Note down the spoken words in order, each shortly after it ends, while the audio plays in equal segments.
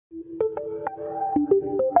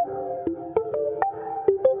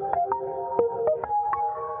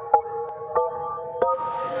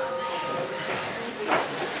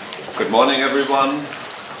Good morning, everyone.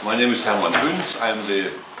 My name is Hermann Hünz. I'm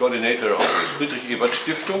the coordinator of the Friedrich Ebert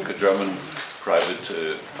Stiftung, a German private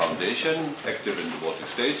foundation active in the Baltic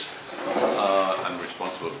States. I'm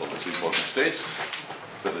responsible for the three Baltic states,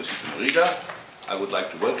 with a seat in Riga. I would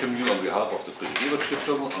like to welcome you on behalf of the Friedrich Ebert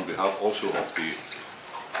Stiftung, on behalf also of the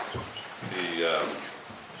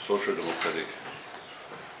Social Democratic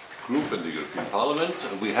group in the European Parliament.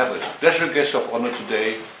 And we have a special guest of honor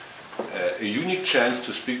today, a unique chance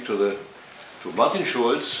to speak to Martin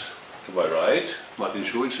Schulz, to my right. Martin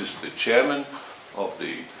Schulz is the chairman of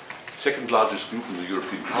the second largest group in the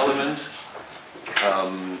European Parliament,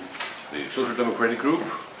 the Social Democratic group,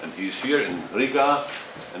 and he is here in Riga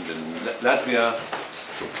and in Latvia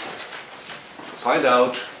to find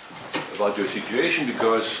out about your situation,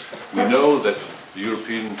 because we know that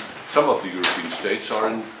some of the European states are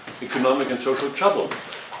in economic and social trouble.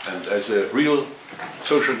 And as a real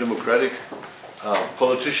social democratic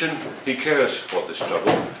politician, he cares for this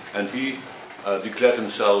trouble, and he declared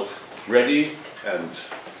himself ready and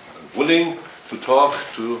willing to talk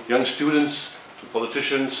to young students, to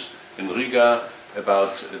politicians in Riga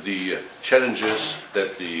about the challenges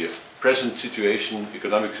that the present situation,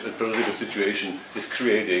 economic and political situation, is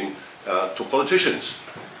creating to politicians.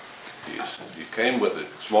 He came with a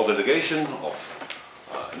small delegation of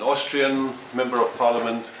an Austrian member of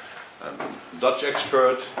parliament, and a Dutch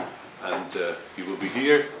expert, and he will be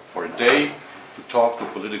here for a day to talk to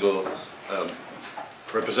political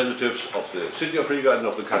representatives of the city of Riga and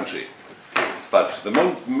of the country. But the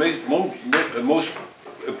most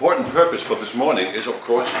important purpose for this morning is, of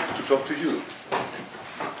course, to talk to you.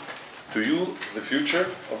 To you, the future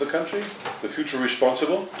of the country, the future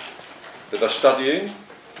responsible, that are studying,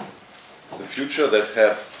 the future that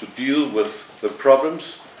have to deal with the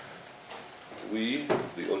problems we,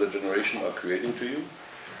 the older generation, are creating to you.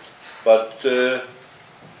 But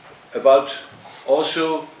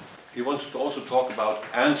he wants to also talk about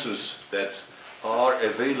answers that are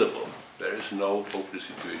available. There is no hopeless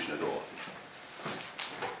situation at all.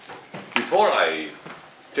 Before I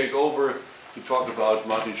take over to talk about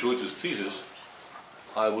Martin Schulz's thesis,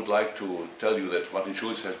 I would like to tell you that Martin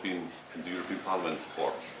Schulz has been in the European Parliament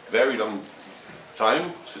for a very long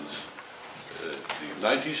time, since the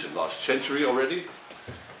 90s and last century already.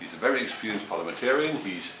 He's a very experienced parliamentarian.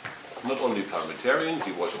 He's not only parliamentarian,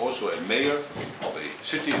 he was also a mayor of a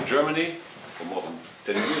city in Germany for more than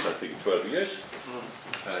 10 years, I think 12 years.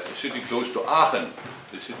 A city close to Aachen.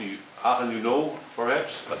 The city Aachen you know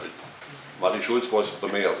perhaps, but Martin Schulz was the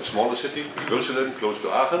mayor of a smaller city, Jerusalem, close to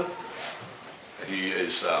Aachen. He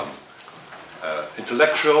is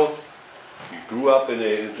intellectual. He grew up in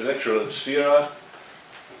an intellectual sphere,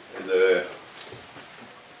 in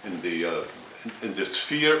the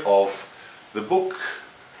sphere of the book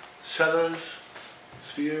sellers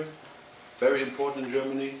sphere, very important in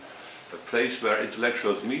Germany, a place where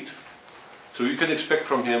intellectuals meet. So you can expect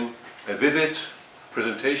from him a vivid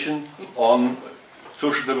presentation on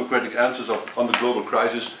social democratic answers on the global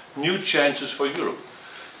crisis, new chances for Europe.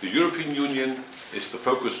 The European Union is the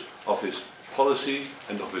focus of his policy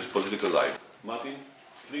and of his political life. Martin,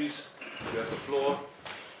 please, you have the floor,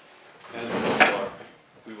 and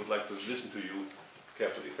we would like to listen to you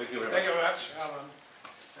carefully. Thank you very much. Thank you very much, Alan.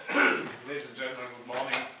 Ladies and gentlemen, good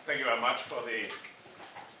morning. Thank you very much for the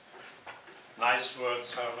nice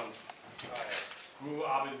words, Herman. I grew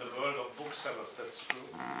up in the world of booksellers, that's true.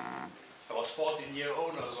 I was 14-year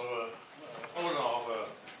owner, so owner of a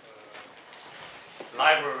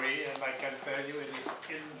library, and I can tell you it is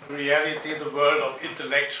in reality the world of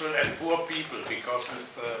intellectual and poor people, because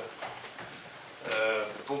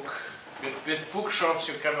with bookshops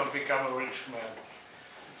you cannot become a rich man.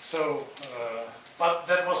 So, but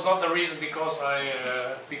that was not the reason because I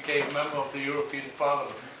became member of the European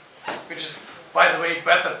Parliament, which is, by the way,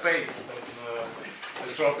 better paid than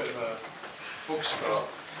a job in a bookstore.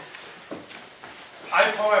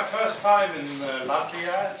 I'm for my first time in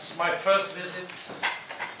Latvia. It's my first visit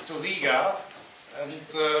to Riga, and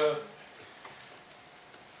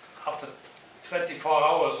after 24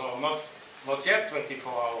 hours, or not yet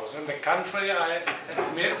 24 hours in the country, I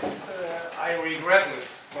admit I regret it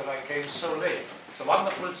that I came so late. It's a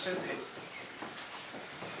wonderful city,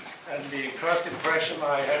 and the first impression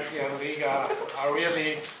I had here in Riga,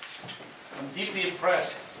 I'm deeply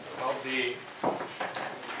impressed about the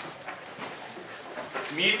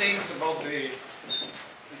meetings, about the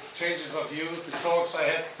exchanges of views, the talks I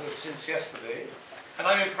had since yesterday, and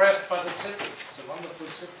I'm impressed by the city. It's a wonderful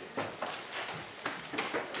city.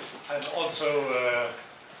 I'm also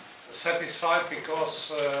satisfied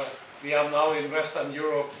because we are now in Western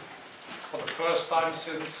Europe for the first time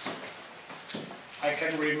since I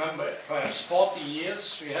can remember perhaps 40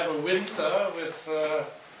 years. We have a winter with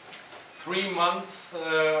 3 months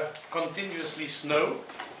continuously snow,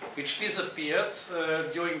 which disappeared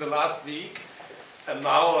during the last week. And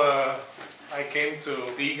now I came to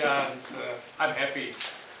Riga and I'm happy.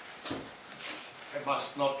 I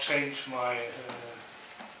must not change my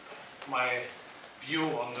view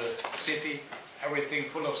on the city, everything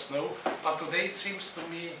full of snow. But today it seems to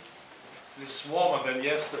me it's warmer than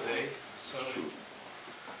yesterday. So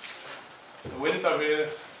the winter will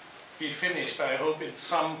be finished, I hope, in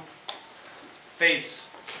some days.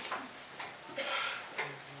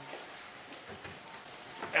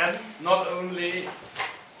 And not only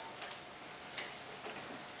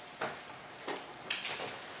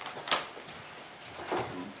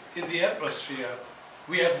in the atmosphere,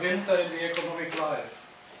 we have winter in the economic life,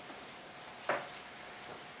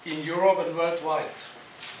 in Europe and worldwide.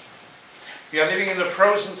 We are living in a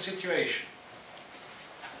frozen situation.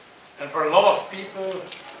 And for a lot of people,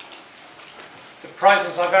 the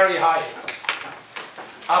prices are very high.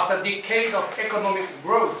 After a decade of economic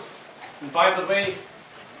growth, and by the way,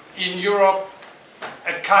 in Europe,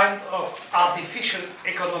 a kind of artificial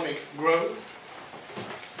economic growth,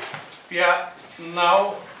 we are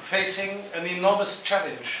now facing an enormous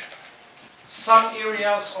challenge. Some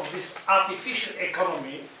areas of this artificial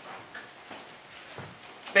economy,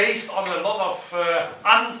 based on a lot of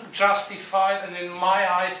unjustified and, in my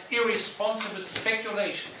eyes, irresponsible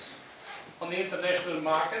speculations on the international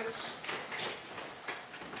markets,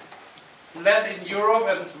 led in Europe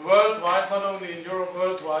and worldwide, not only in Europe,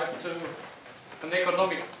 worldwide, to an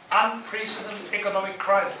unprecedented economic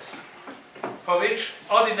crisis, for which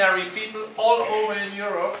ordinary people all over in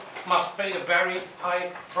Europe must pay a very high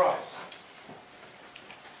price.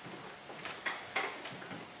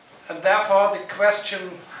 And therefore the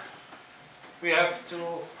question we have to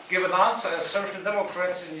give an answer as Social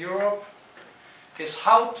Democrats in Europe is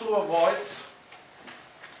how to avoid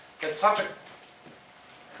that such a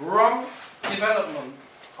wrong development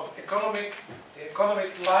of the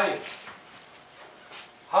economic life,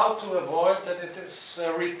 how to avoid that it is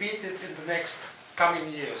repeated in the next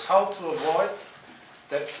coming years, how to avoid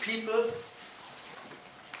that people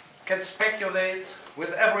can speculate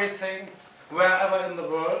with everything wherever in the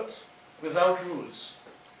world without rules.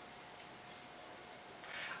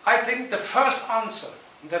 I think the first answer,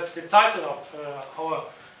 and that's the title of our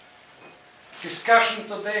discussion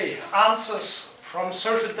today, answers from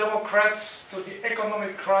Social Democrats to the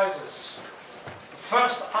economic crisis. The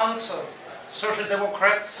first answer Social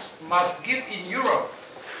Democrats must give in Europe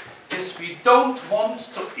is we don't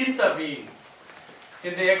want to intervene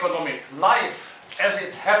in the economic life as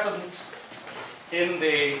it happened in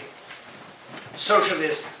the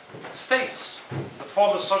socialist states, the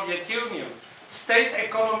former Soviet Union. State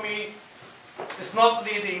economy is not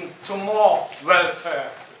leading to more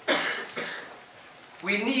welfare.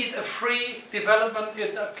 We need a free development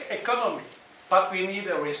in the economy, but we need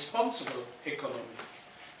a responsible economy.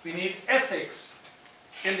 We need ethics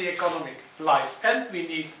in the economic life, and we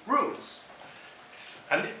need rules.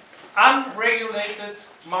 An unregulated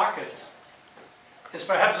market is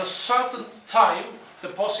perhaps a certain time the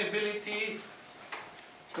possibility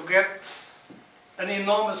to get an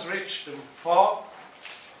enormous richdom for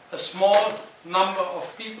a small number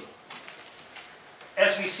of people,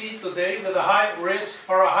 as we see today with a high risk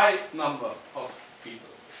for a high number of people.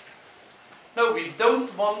 No, we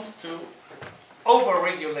don't want to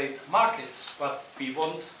over-regulate markets, but we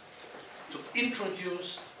want to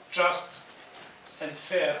introduce just and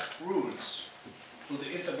fair rules to the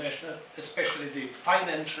international, especially the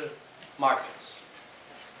financial markets.